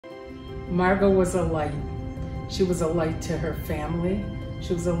Margot was a light. She was a light to her family.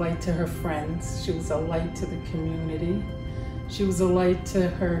 She was a light to her friends. She was a light to the community. She was a light to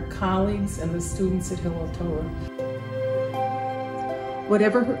her colleagues and the students at Hillel Torah.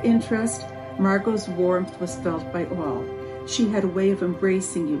 Whatever her interest, Margot's warmth was felt by all. She had a way of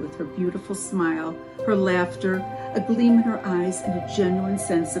embracing you with her beautiful smile, her laughter, a gleam in her eyes, and a genuine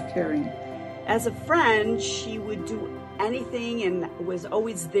sense of caring. As a friend, she would do anything and was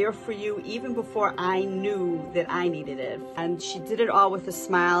always there for you even before I knew that I needed it. And she did it all with a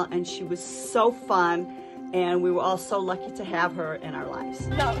smile, and she was so fun, and we were all so lucky to have her in our lives.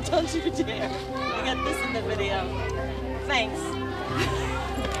 No, don't you dare. We got this in the video. Thanks.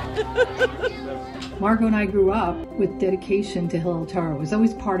 Margot and I grew up with dedication to Hillel Torah. It was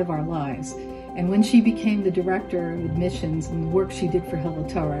always part of our lives. And when she became the director of admissions and the work she did for Hillel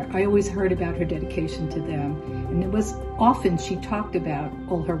Torah, I always heard about her dedication to them. And it was often she talked about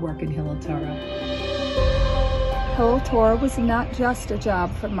all her work in Hillel Torah. Hillel Torah was not just a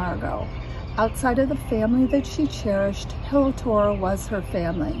job for Margot. Outside of the family that she cherished, Hillel Torah was her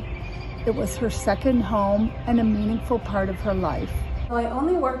family. It was her second home and a meaningful part of her life. Though I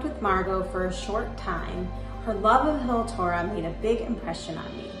only worked with Margot for a short time, her love of Hillel Torah made a big impression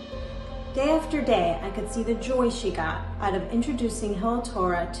on me. Day after day, I could see the joy she got out of introducing Hillel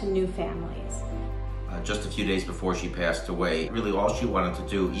Torah to new families. Just a few days before she passed away, really all she wanted to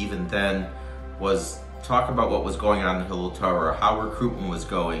do even then was talk about what was going on in Hillel Torah, how recruitment was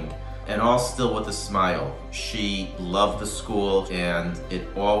going, and all still with a smile. She loved the school, and it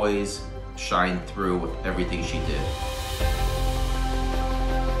always shined through with everything she did.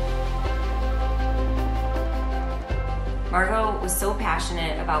 Margot was so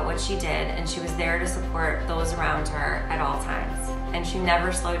passionate about what she did, and she was there to support those around her at all times. And she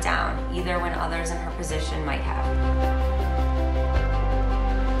never slowed down, either when others in her position might have.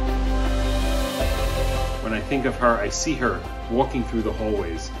 When I think of her, I see her walking through the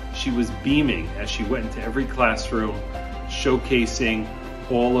hallways. She was beaming as she went into every classroom, showcasing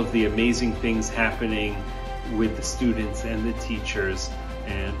all of the amazing things happening with the students and the teachers,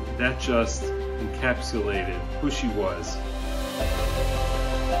 and that just encapsulated who she was.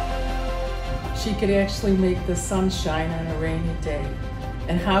 She could actually make the sun shine on a rainy day.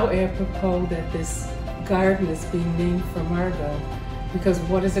 And how apropos that this garden is being named for Margot, because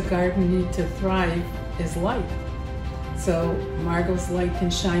what does a garden need to thrive is light. So Margot's light can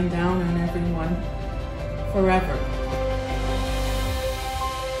shine down on everyone forever.